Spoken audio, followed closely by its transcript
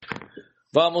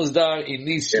Vamos dar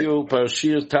início para o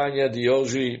 13ADAR2-Tanya de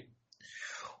hoje,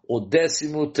 o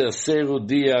 13º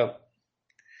dia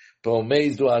para o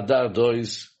mês do Adar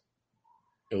 2,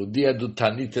 é o dia do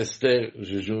Tanit Esther, o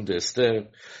jejum de Esther.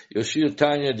 E o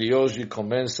 13ADAR2-Tanya de hoje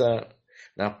começa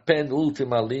na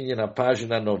penúltima linha, na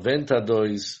página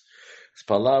 92, as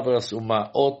palavras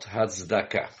Umaot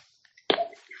Hatzdaka.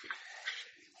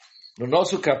 No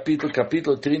nosso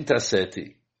capítulo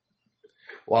 37,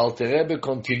 o Alter Rebbe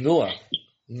continua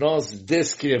nos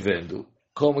descrevendo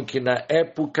como que na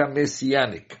época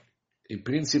messiânica, e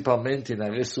principalmente na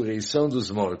ressurreição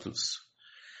dos mortos,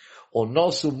 o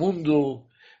nosso mundo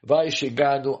vai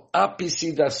chegar no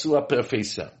ápice da sua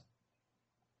perfeição.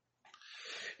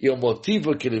 E o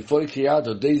motivo que ele foi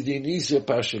criado desde o início é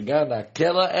para chegar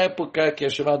naquela época que é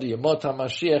chamada Yemot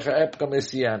HaMashiach, a época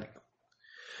messiânica.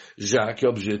 Já que o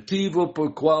objetivo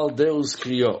por qual Deus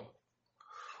criou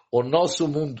o nosso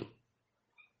mundo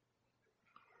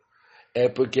é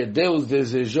porque Deus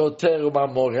desejou ter uma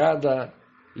morada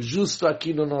justo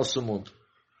aqui no nosso mundo.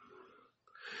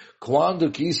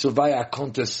 Quando que isso vai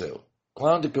acontecer?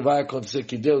 Quando que vai acontecer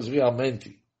que Deus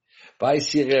realmente vai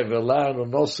se revelar no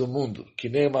nosso mundo, que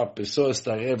nem uma pessoa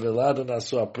está revelada na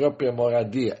sua própria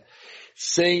moradia,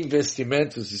 sem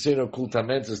investimentos e sem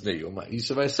ocultamentos nenhuma?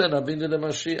 Isso vai ser na vinda de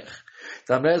Mashiach.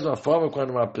 Da mesma forma, quando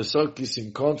uma pessoa que se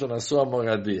encontra na sua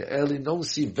moradia, ele não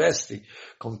se veste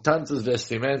com tantos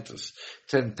vestimentos,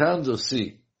 tentando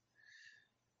se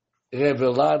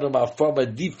revelar de uma forma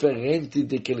diferente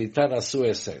de que ele está na sua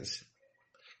essência.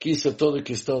 Que isso é toda a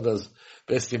questão das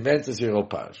vestimentas e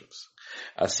roupagens.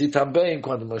 Assim também,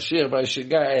 quando Mashiach vai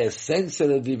chegar, a essência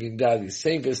da divindade,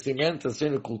 sem vestimentas,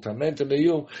 sem ocultamento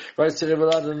nenhum, vai se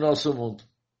revelar no nosso mundo.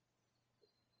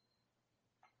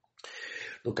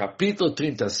 No capítulo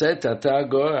 37, até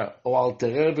agora, o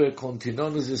Alter Rebbe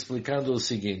continua nos explicando o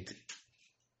seguinte,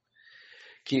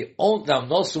 que no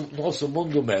nosso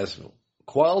mundo mesmo,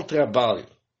 qual trabalho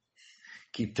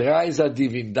que traz a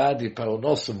divindade para o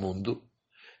nosso mundo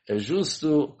é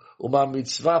justo uma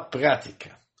mitzvah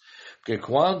prática. Porque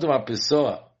quando uma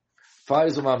pessoa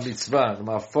faz uma mitzvah de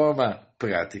uma forma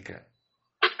prática,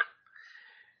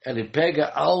 ele pega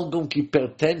algo que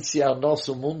pertence ao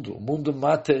nosso mundo, mundo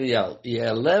material, e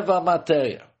eleva a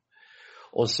matéria.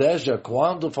 Ou seja,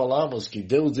 quando falamos que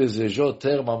Deus desejou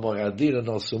ter uma moradia no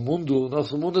nosso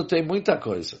mundo tem muita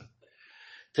coisa.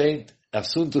 Tem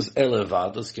assuntos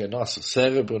elevados, que é nosso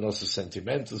cérebro, nossos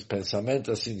sentimentos,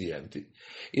 pensamentos, assim diante.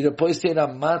 E depois tem a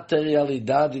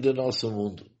materialidade do nosso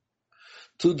mundo.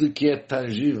 Tudo que é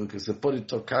tangível, que você pode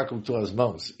tocar com suas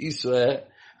mãos, isso é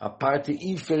a parte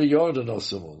inferior do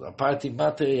nosso mundo, a parte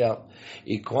material.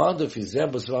 E quando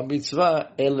fizemos uma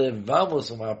mitzvah,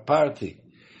 elevamos a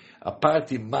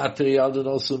parte material do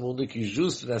nosso mundo, que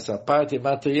justo nessa parte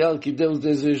material que Deus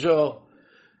desejou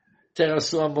ter a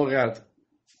sua morada.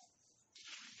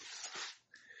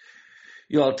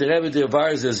 E o Alter Rebbe deu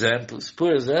vários exemplos.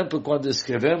 Por exemplo, quando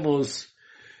escrevemos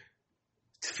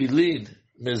Tefilin,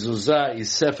 Mezuzah e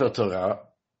Sefer Torah,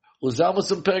 usamos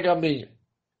um pergaminho.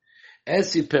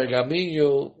 Esse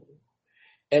pergaminho,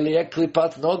 ele é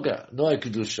klipat noga, não é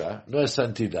kedushá, não é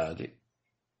santidade.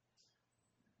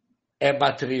 É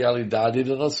materialidade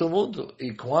do nosso mundo.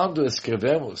 E quando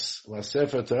escrevemos o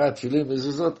Sefer Torah, Tefilin,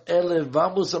 Mezuzot,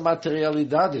 elevamos a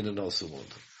materialidade do nosso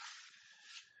mundo.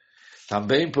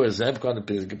 Também, por exemplo, quando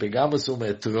pegamos um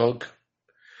etrog,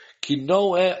 que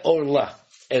não é orlá.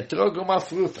 Etrog é uma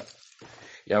fruta.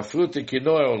 E a fruta que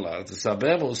não é orlá,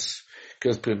 sabemos que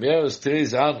os primeiros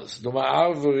 3 anos de uma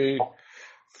árvore,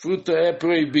 fruta é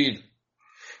proibido.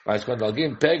 Mas quando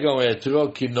alguém pega um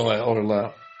etrog que não é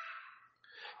orlá,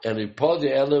 ele pode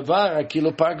elevar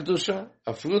aquilo para a kedushá.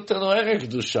 A fruta não era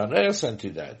kedushá, não era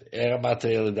santidade. Era a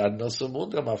materialidade do nosso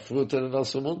mundo, é uma fruta do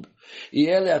nosso mundo. E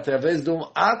ele, através de um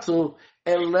ato,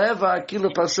 eleva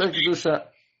aquilo para ser kedushá.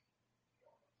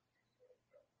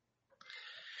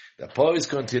 Depois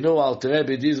continua o Alter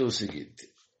Rebbe e diz o seguinte,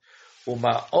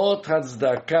 Umaot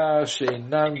Hatzdaka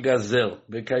sheinam gazel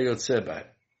bekayotze bהם.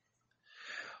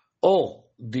 O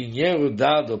dinheiro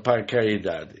dado para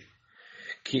caridade,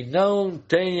 que não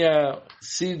tenha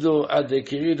sido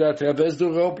adquirido através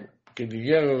do roubo, que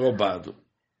dinheiro roubado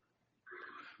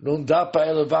não dá para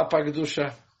elevar para a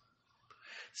kedushá.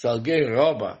 Se alguém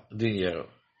rouba dinheiro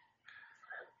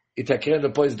e está querendo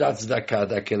depois dar tzedakah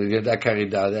daquele dia da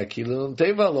caridade, aquilo não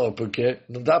tem valor, porque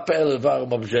não dá para elevar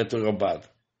um objeto roubado.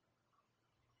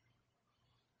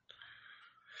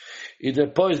 E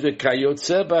depois de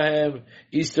kayotze bהם,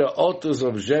 isto é outros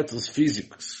objetos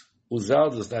físicos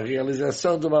usados na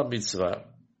realização de uma mitzvah.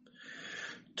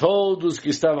 Todos que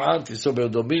estavam antes sob o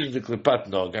domínio de klipat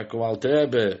noga, como o Alter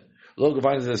Rebbe Logo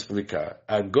vai nos explicar.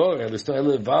 Agora eles estão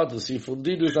elevados e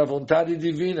fundidos na vontade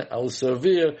divina ao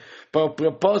servir para o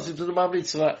propósito de uma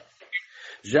mitzvah.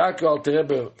 Já que o Alter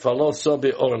Rebbe falou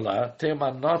sobre Orlah, tem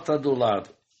uma nota do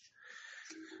lado.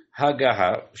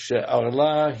 Hagahar,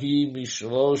 she'Orlah hi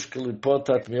mishlosh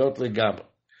klipot atmiot legam.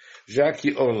 Já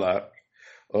que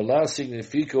Orlah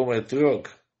significa um etrog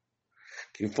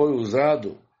que foi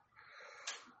usado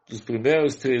dos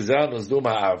primeiros 3 anos de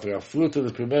uma árvore, a fruta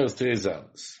dos primeiros 3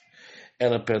 anos.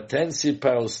 Ela pertence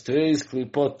para os 3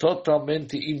 clipot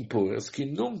totalmente impuras, que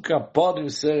nunca podem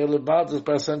ser elevados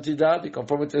para a santidade,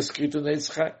 conforme está escrito na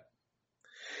Yitzchak.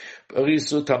 Por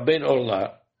isso, também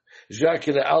Orlah, já que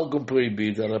ela é algo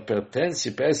proibido, ela pertence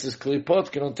para esses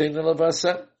clipot que não têm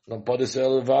elevação, não pode ser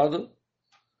elevado,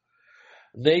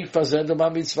 nem fazendo uma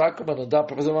mitzvah, como não dá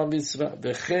para fazer uma mitzvah.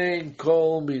 Vechen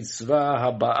kol mitzvah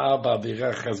haba'a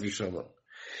ba'avirah chas v'shalom.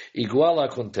 Igual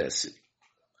acontece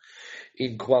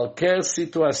em qualquer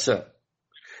situação.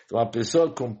 Uma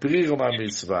pessoa cumprir uma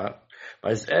mitzvah,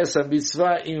 mas essa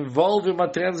mitzvah envolve uma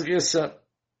transgressão.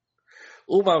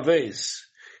 Uma vez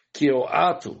que o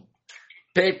ato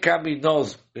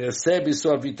pecaminoso recebe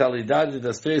sua vitalidade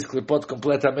das 3 clipot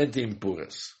completamente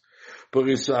impuras. Por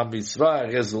isso a mitzvah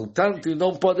resultante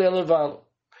não pode elevá-lo.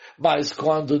 Mas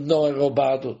quando não é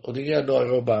roubado, o dinheiro não é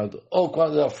roubado, ou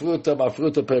quando a fruta é uma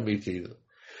fruta permitida,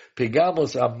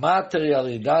 pegamos a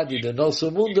materialidade do nosso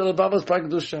mundo e levamos para a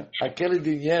Kedushá. Aquele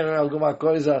dinheiro é alguma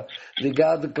coisa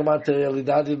ligada com a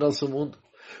materialidade do nosso mundo.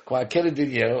 Com aquele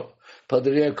dinheiro,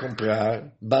 poderia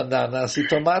comprar bananas e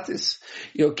tomates.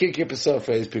 E o que a pessoa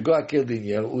fez? Pegou aquele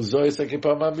dinheiro, usou isso aqui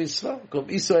para uma mitzvah. Com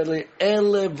isso ele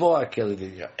elevou aquele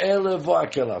dinheiro, elevou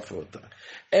aquela fruta,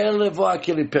 elevou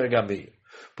aquele pergaminho.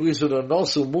 Por isso, no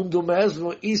nosso mundo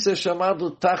mesmo, isso é chamado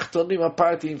tachtonim, a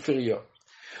parte inferior.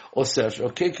 Ou seja,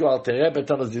 o que o Alter Rebbe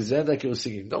está nos dizendo é que é o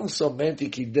seguinte: não somente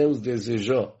que Deus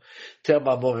desejou ter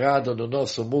uma morada no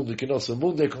nosso mundo, que nosso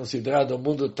mundo é considerado o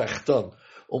mundo tachton,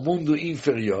 o mundo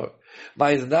inferior,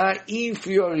 mas na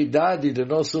inferioridade do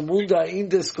nosso mundo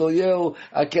ainda escolheu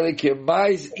aquele que é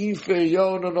mais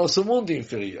inferior no nosso mundo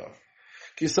inferior,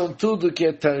 que são tudo que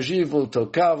é tangível,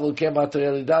 tocável, que é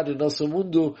materialidade do nosso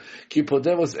mundo, que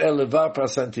podemos elevar para a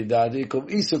santidade e com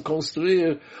isso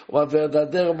construir uma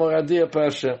verdadeira moradia para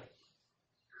Hashem.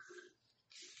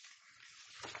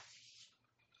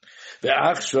 E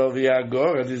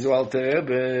agora, diz o Alter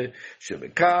Rebbe,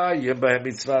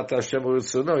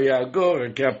 e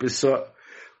agora que a pessoa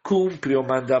cumpre o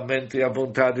mandamento e a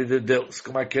vontade de Deus,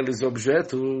 como aqueles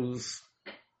objetos.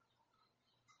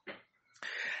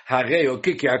 Harei, o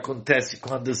que acontece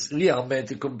quando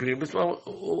realmente cumprimos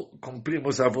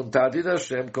a vontade de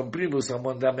Hashem, cumprimos o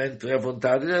mandamento e a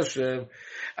vontade de Hashem,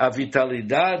 a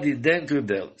vitalidade dentro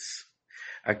deles.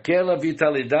 Aquela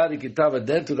vitalidade que estava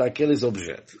dentro daqueles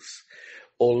objetos.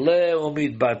 Ole o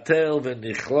mitbatel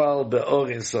venichlal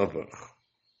beor ensover.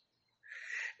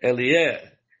 Ele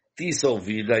é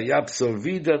dissolvida e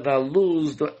absorvida na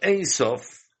luz do Ensof,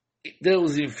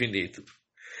 Deus infinito,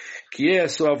 que é a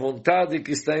sua vontade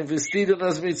que está investida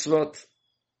nas mitzvot.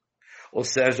 Ou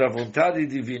seja, a vontade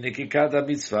divina que cada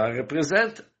mitzvah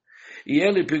representa. E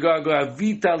ele pegou agora a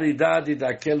vitalidade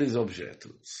daqueles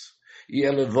objetos. E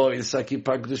elevou isso aqui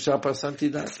para deixar para a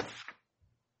santidade.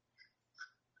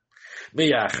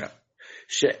 Meyacha.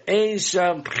 She'en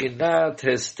sham pchinat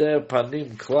hester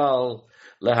panim klal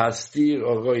lehastir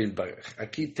oro yitbarach.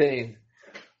 Aqui tem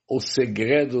o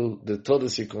segredo de todo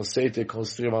esse conceito de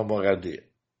construir uma moradia.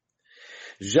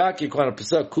 Já que quando a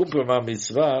pessoa cumpre uma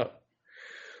mitzvah,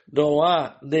 não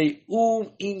há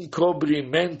nenhum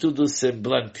encobrimento do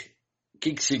semblante. O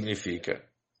que significa?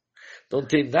 Não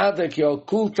tem nada que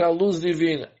oculta a luz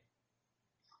divina.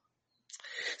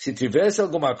 Se tivesse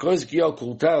alguma coisa que ia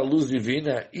ocultar a luz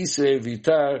divina, isso é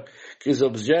evitar que os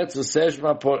objetos sejam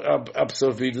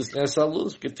absorvidos nessa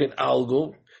luz, porque tem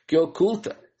algo que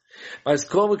oculta. Mas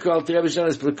como que o Alter Rebbe já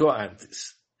explicou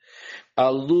antes? A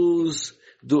luz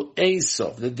do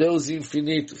Ensof, de Deus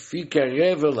infinito, fica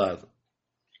revelado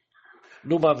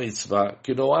numa mitzvah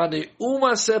que não há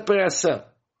nenhuma separação.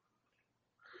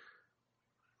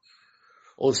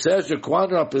 Ou seja,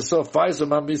 quando a pessoa faz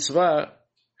uma mitzvah,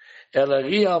 ela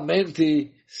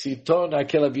realmente se torna,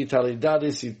 aquela vitalidade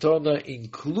se torna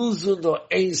incluso no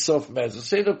Ensof mesmo,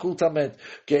 sem ocultamento,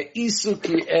 que é isso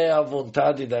que é a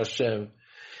vontade da Hashem,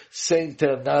 sem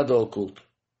ter nada oculto.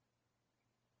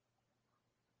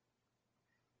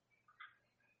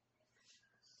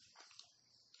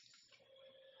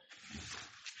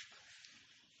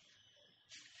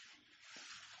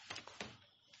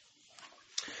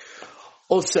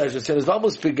 Ou seja, se nós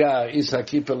vamos pegar isso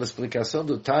aqui pela explicação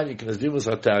do Tanya que nós vimos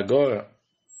até agora,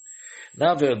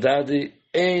 Na verdade,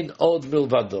 em od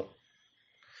milvado.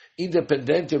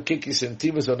 Independente do que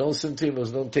sentimos ou não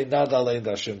sentimos, não tem nada além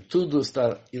da Hashem. Tudo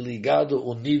está ligado,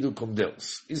 unido com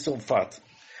Deus. Isso é um fato.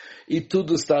 E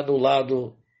tudo está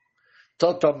anulado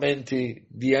totalmente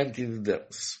diante de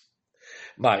Deus.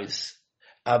 Mas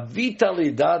a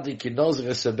vitalidade que nós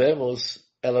recebemos,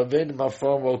 ela vem de uma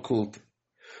forma oculta.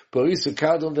 Por isso,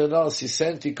 cada um de nós se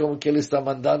sente como que Ele está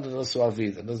mandando na sua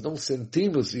vida. Nós não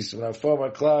sentimos isso de uma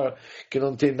forma clara, que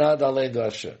não tem nada além do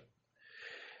Hashem.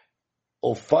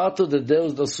 O fato de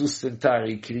Deus nos sustentar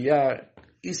e criar,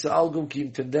 isso é algo que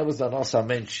entendemos na nossa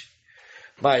mente.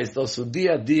 Mas nosso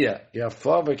dia a dia e a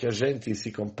forma que a gente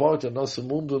se comporta no nosso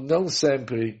mundo não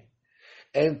sempre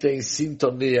entra em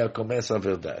sintonia com essa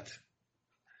verdade.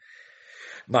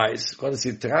 Mas, quando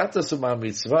se trata de uma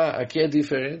mitzvah, aqui é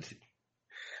diferente.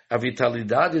 A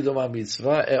vitalidade de uma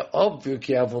mitzvah é óbvio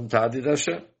que é a vontade da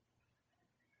Hashem.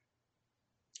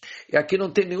 E aqui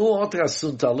não tem nenhum outro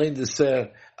assunto além de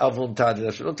ser a vontade da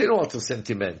Hashem. Não tem nenhum outro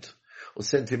sentimento. O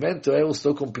sentimento é eu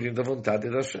estou cumprindo a vontade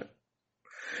da Hashem.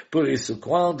 Por isso,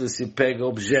 quando se pega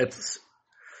objetos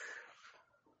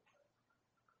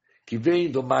que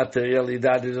vêm da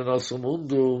materialidade do nosso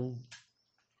mundo,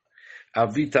 a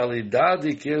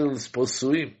vitalidade que eles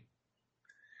possuem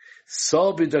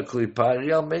sobe da clipa,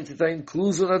 realmente está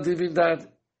incluso na divindade.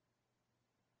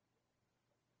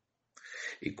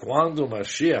 E quando o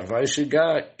Mashiach vai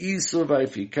chegar, isso vai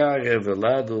ficar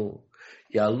revelado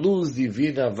e a luz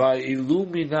divina vai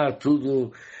iluminar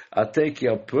tudo até que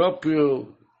o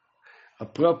próprio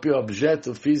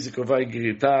objeto físico vai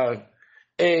gritar: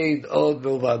 Ein od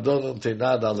milvado, não tem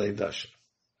nada além da Hashem.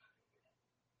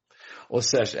 Ou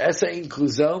seja, essa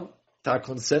inclusão está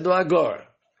acontecendo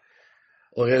agora.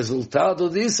 O resultado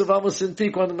disso vamos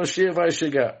sentir quando o Mashiach vai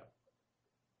chegar.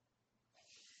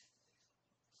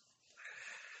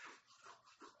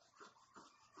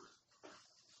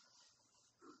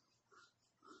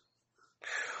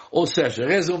 Ou seja,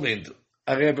 resumindo,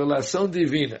 a revelação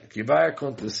divina que vai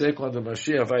acontecer quando o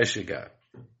Mashiach vai chegar.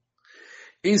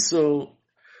 Isso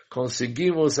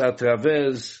conseguimos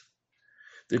através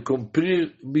de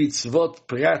cumprir mitzvot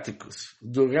práticos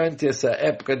durante essa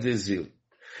época de exílio.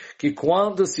 Que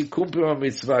quando se cumpre uma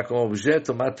mitzvah com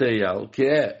objeto material que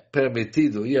é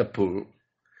permitido e é puro,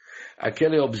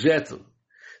 aquele objeto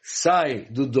sai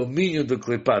do domínio do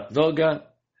Klipat Noga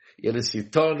e ele se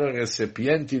torna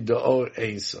recipiente do Or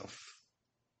Ein Sof.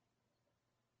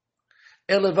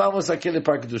 Elevamos aquele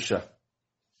parque do chá.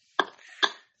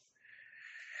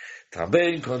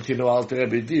 Também, continua o Alter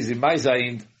Rebbe, diz, e mais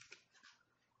ainda,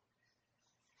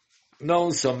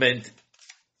 não somente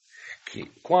que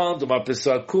quando uma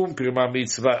pessoa cumpre uma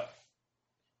mitzvah,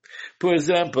 por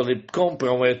exemplo, ele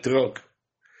compra um etrog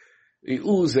e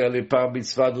usa ele para a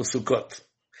mitzvah do Sukkot,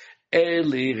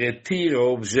 ele retira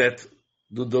o objeto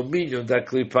do domínio da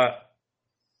clipa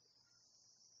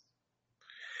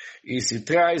e se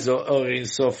traz o Or Ein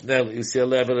Sof nele e se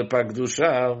eleva ele para a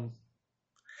Kedushá.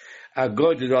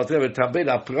 Agora, do Alter Rebbe, também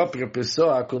na própria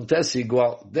pessoa acontece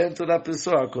igual. Dentro da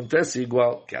pessoa acontece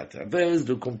igual, que através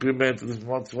do cumprimento dos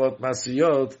mitzvot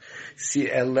masiyot se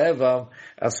elevam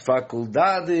as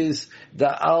faculdades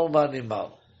da alma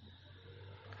animal.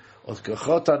 Os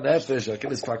kochot hanefesh,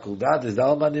 aquelas faculdades da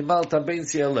alma animal, também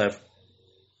se elevam.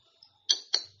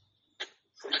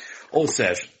 Ou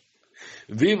seja,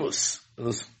 vimos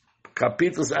nos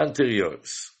capítulos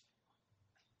anteriores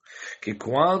que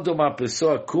quando uma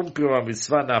pessoa cumpre uma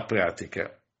mitzvah na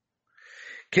prática,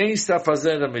 quem está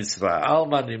fazendo a mitzvah? A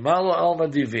alma animal ou a alma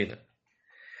divina?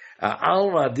 A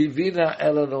alma divina,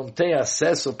 ela não tem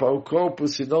acesso para o corpo,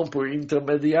 senão por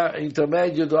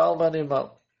intermédio da alma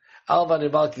animal. A alma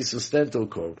animal que sustenta o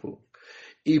corpo.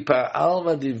 E para a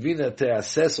alma divina ter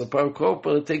acesso para o corpo,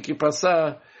 ela tem que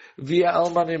passar via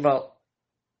alma animal.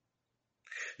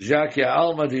 Já que a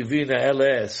alma divina, ela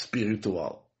é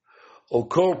espiritual. O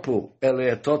corpo, ele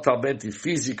é totalmente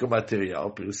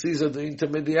físico-material, precisa do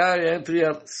intermediário entre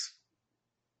elas.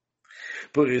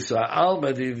 Por isso, a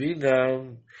alma divina,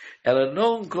 ela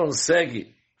não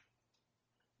consegue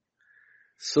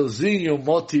sozinho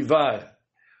motivar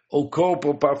o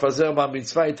corpo para fazer uma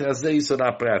mitzvah e trazer isso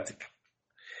na prática.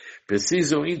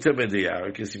 Precisa um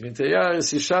intermediário, que esse intermediário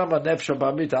se chama Nefesh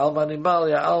Abamit, a alma animal,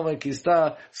 é a alma que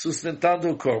está sustentando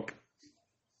o corpo.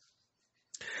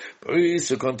 Por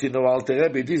isso, continua o Alter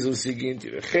Rebbe e diz o seguinte: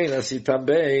 assim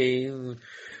também,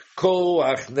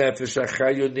 Koach Nefesh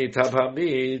Achayunit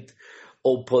Abamit,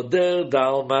 o poder da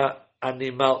alma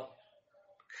animal,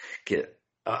 que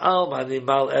a alma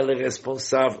animal ela é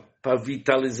responsável para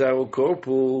vitalizar o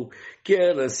corpo, que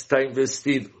ela está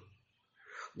investido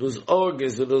nos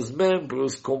órgãos e nos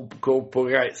membros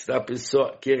corporais da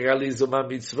pessoa que realiza uma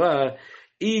mitzvah,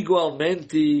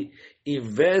 igualmente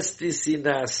investe-se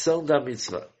na ação da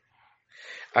mitzvah.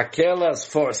 Aquelas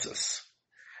forças,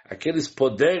 aqueles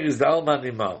poderes da alma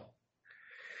animal,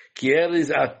 que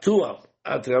eles atuam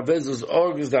através dos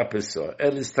órgãos da pessoa,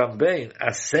 eles também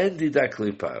ascendem da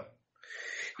clipa.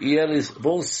 E eles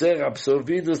vão ser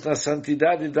absorvidos na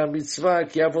santidade da mitzvah,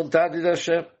 que é a vontade da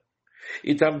Hashem.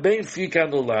 E também fica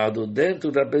anulado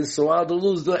dentro da abençoada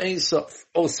luz do Ein Sof.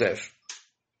 Ou seja,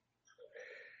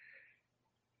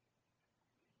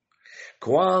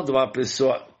 quando uma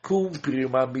pessoa cumpre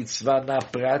uma mitzvah na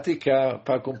prática,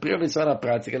 para cumprir a mitzvah na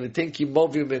prática, ele tem que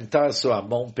movimentar sua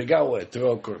mão, pegar o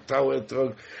etrog, cortar o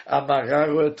etrog, amarrar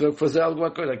o etrog, fazer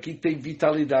alguma coisa. Aqui tem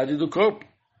vitalidade do corpo.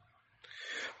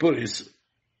 Por isso,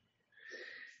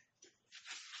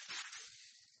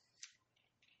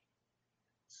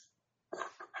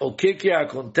 o que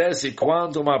acontece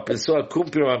quando uma pessoa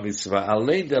cumpre uma mitzvah?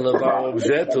 Além de levar o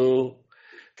objeto,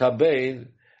 também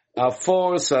a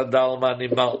força da alma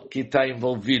animal que está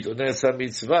envolvida nessa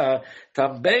mitzvah,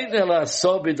 também ela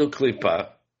sobe do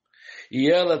clipar.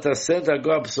 E ela está sendo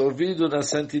agora absorvida na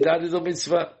santidade do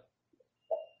mitzvah.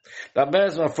 Da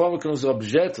mesma forma que os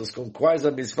objetos com quais a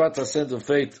mitzvah está sendo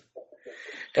feita,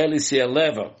 eles se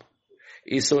elevam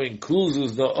e são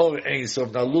inclusos no Or Ein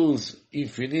Sof, na luz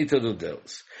infinita do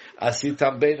Deus. Assim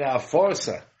também a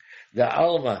força da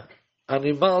alma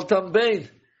animal também,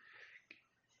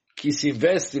 que se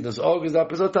investe nos órgãos da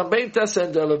pessoa, também está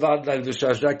sendo elevada na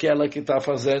Kedushá, já que ela que está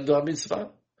fazendo a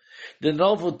mitzvah. De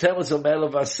novo, temos uma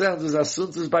elevação dos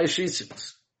assuntos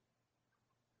baixíssimos.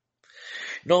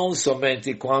 Não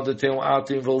somente quando tem um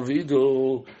ato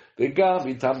envolvido,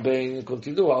 e também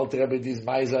continua, o Rebbe diz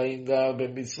mais ainda,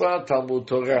 mitzvah, Talmud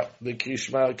Torah,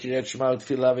 Kriyat Shema,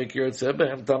 Tfilah, Kriyat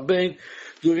Bem, também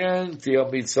durante a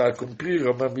mitzvah cumprir,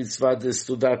 uma mitzvah de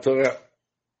estudar Torah.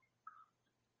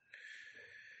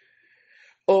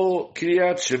 Ou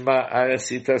Kriyat Shema, a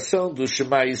recitação do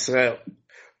Shema Israel,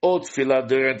 ou Tfilah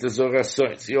durante as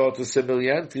orações e outros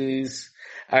semelhantes.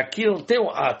 Aqui não tem um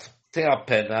ato, tem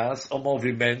apenas o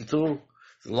movimento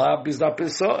dos lábios da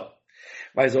pessoa.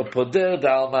 Mas o poder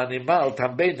da alma animal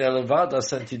também é elevado à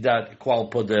santidade. Qual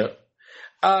poder?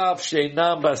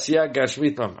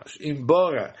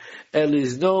 Embora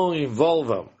eles não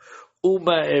envolvam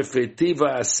uma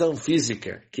efetiva ação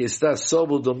física que está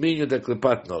sob o domínio da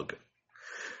Klipat Noga.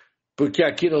 Porque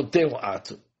aqui não tem um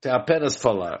ato, tem apenas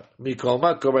falar.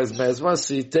 Mas mesmo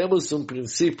assim temos um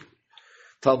princípio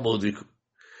talmúdico.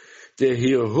 Que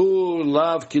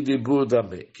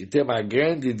tem uma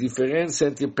grande diferença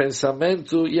entre o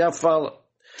pensamento e a fala.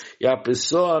 E a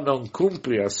pessoa não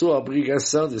cumpre a sua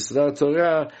obrigação de estudar a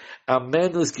Torá, a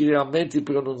menos que realmente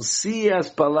pronuncie as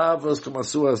palavras com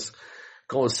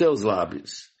os seus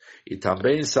lábios. E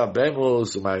também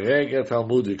sabemos uma regra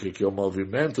talmúdica, que o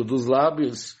movimento dos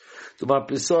lábios de uma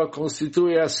pessoa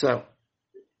constitui ação.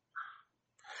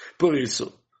 Por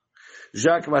isso,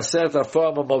 já que, de uma certa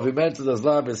forma, o movimento das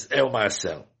lábios é uma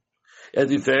ação, é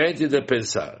diferente de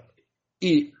pensar.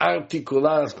 E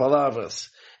articular as palavras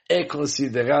é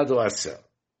considerado ação.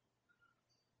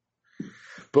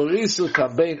 Por isso,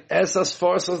 também, essas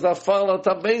forças da fala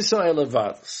também são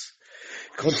elevadas.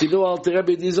 Continua o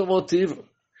Rebbe diz o motivo.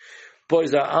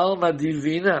 Pois a alma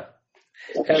divina,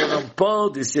 ela não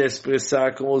pode se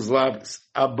expressar com os lábios,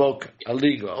 a boca, a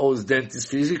língua ou os dentes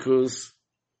físicos,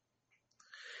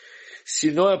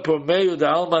 se não é por meio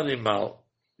da alma animal,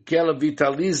 que ela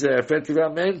vitaliza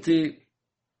efetivamente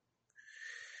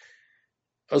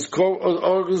os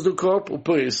órgãos do corpo.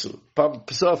 Por isso, para a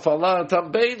pessoa falar,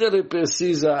 também ele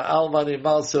precisa a alma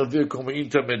animal servir como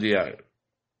intermediário.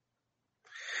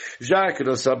 Já que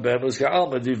nós sabemos que a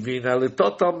alma divina ela é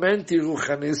totalmente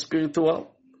ruhani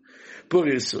espiritual. Por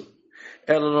isso,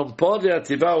 ela não pode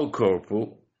ativar o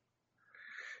corpo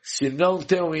se não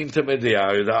tem um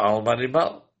intermediário da alma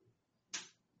animal.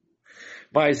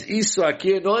 Mas isso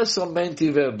aqui não é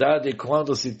somente verdade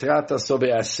quando se trata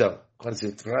sobre ação. Quando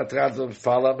se trata sobre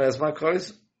fala a mesma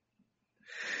coisa.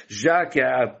 Já que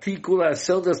a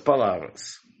articulação das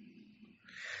palavras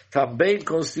também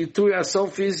constitui ação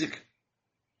física.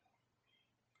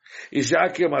 E já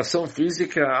que é uma ação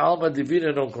física, a alma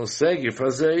divina não consegue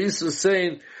fazer isso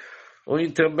sem o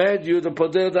intermédio do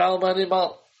poder da alma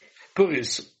animal. Por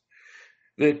isso,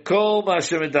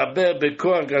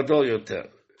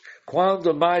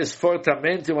 quando mais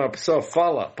fortemente uma pessoa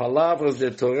fala palavras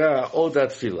de Torá ou da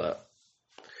Tfilah,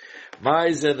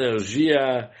 mais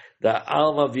energia da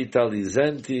alma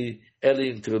vitalizante ela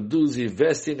introduz e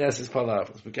veste nessas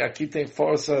palavras. Porque aqui tem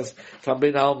forças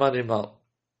também na alma animal.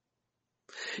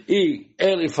 E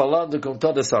ele falando com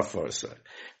toda essa força,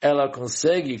 ela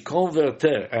consegue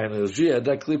converter a energia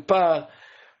da clipá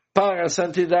para a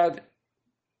santidade.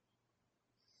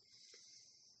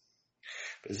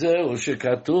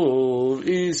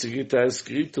 Isso que está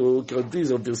escrito, que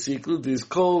diz o versículo, diz,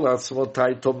 Kol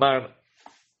atzmotai tomar.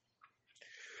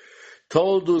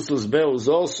 Todos os meus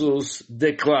ossos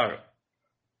declaram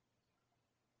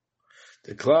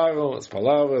as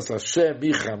palavras, Hashem,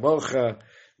 Michamocha,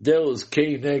 Deus,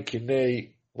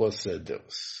 Keinei, você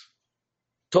Deus.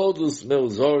 Todos os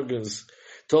meus órgãos,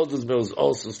 todos os meus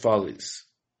ossos falam isso.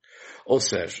 Ou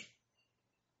seja,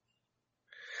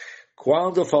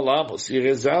 quando falamos e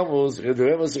rezamos,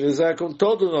 devemos rezar com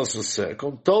todo o nosso ser,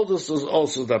 com todos os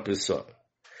ossos da pessoa,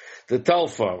 de tal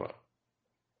forma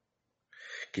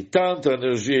que tanto a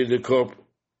energia do corpo,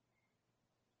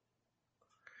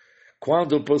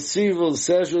 quando possível,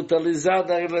 seja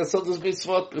utilizada na relação dos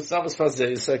mitzvot. Precisamos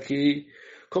fazer isso aqui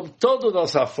com toda a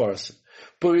nossa força.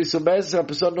 Por isso mesmo, se a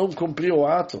pessoa não cumpriu o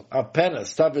ato, apenas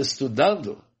estava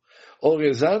estudando ou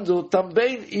rezando,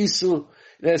 também isso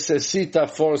necessita a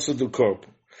força do corpo.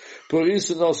 Por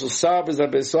isso, nossos sábios,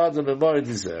 abençoados na memória,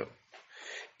 dizeram,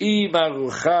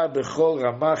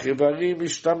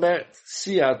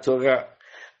 se a Torá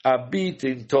habita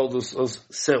em todos os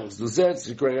seus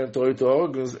 248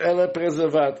 órgãos, ela é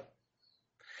preservada.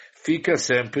 Fica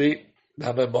sempre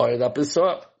na memória da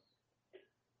pessoa.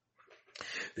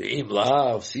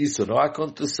 Se isso não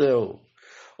aconteceu,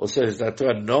 ou seja, a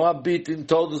Torá não habita em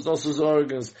todos os nossos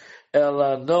órgãos,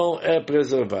 ela não é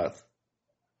preservada.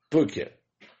 Por quê?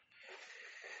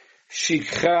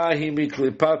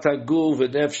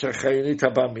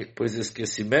 Pois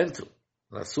esquecimento,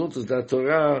 nos assuntos da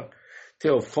Torá,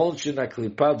 tem a fonte na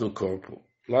clipá do corpo,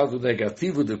 lado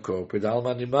negativo do corpo e da alma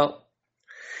animal,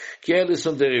 que eles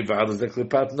são derivados da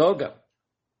clipat noga.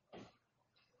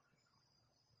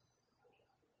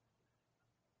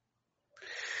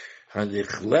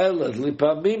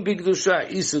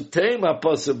 Isso tem uma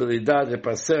possibilidade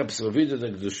para ser absorvido na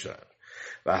Kedushá.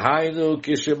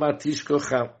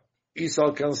 Isso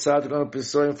alcançado quando a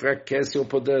pessoa enfraquece o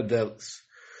poder deles,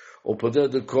 o poder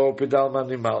do corpo e da alma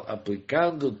animal,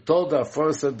 aplicando toda a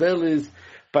força deles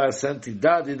para a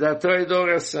santidade da Torá e da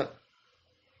oração.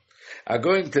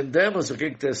 Agora entendemos o que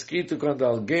está escrito quando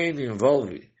alguém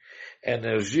envolve a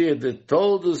energia de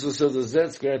todos os seus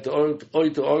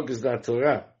 248 órgãos da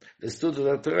Torá. O estudo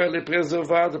da Torá ele é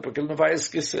preservado porque ele não vai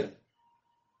esquecer.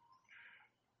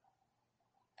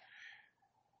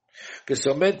 Porque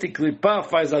somente clipar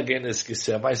faz alguém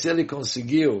esquecer, mas ele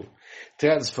conseguiu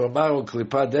transformar o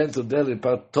clipar dentro dele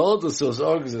para todos os seus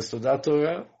órgãos de estudar a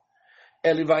Torá,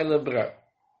 ele vai lembrar.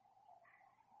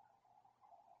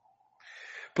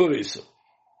 Por isso,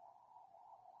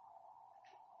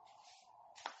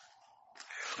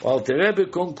 o Alter Rebbe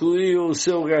concluiu o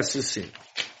seu raciocínio.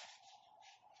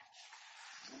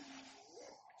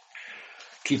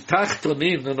 Que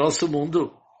Tachtonim no nosso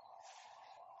mundo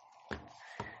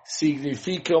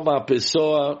significa uma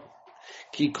pessoa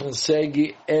que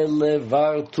consegue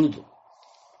elevar tudo.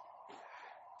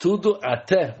 Tudo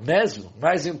até mesmo,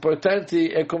 mais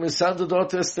importante é começando do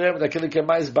outro extremo, daquele que é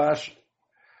mais baixo.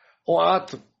 Um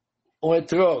átomo, um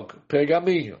etrog,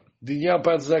 pergaminho, dinheiro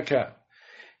para desacar.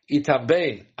 E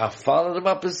também a fala de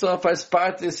uma pessoa faz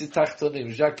parte desse Tachtonim,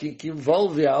 já que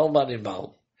envolve a alma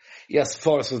animal e as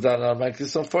forças da alma, que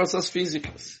são forças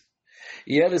físicas.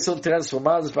 E eles são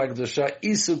transformados para Kedushá.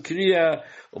 Isso cria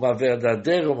uma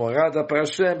verdadeira morada para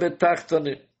Hashem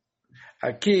Betachtonim.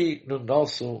 Aqui no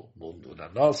nosso mundo, na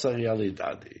nossa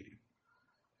realidade.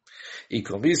 E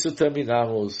com isso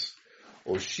terminamos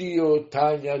o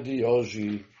 13ADAR2-Tanya de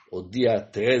hoje, o dia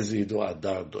 13 do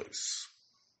Adar 2.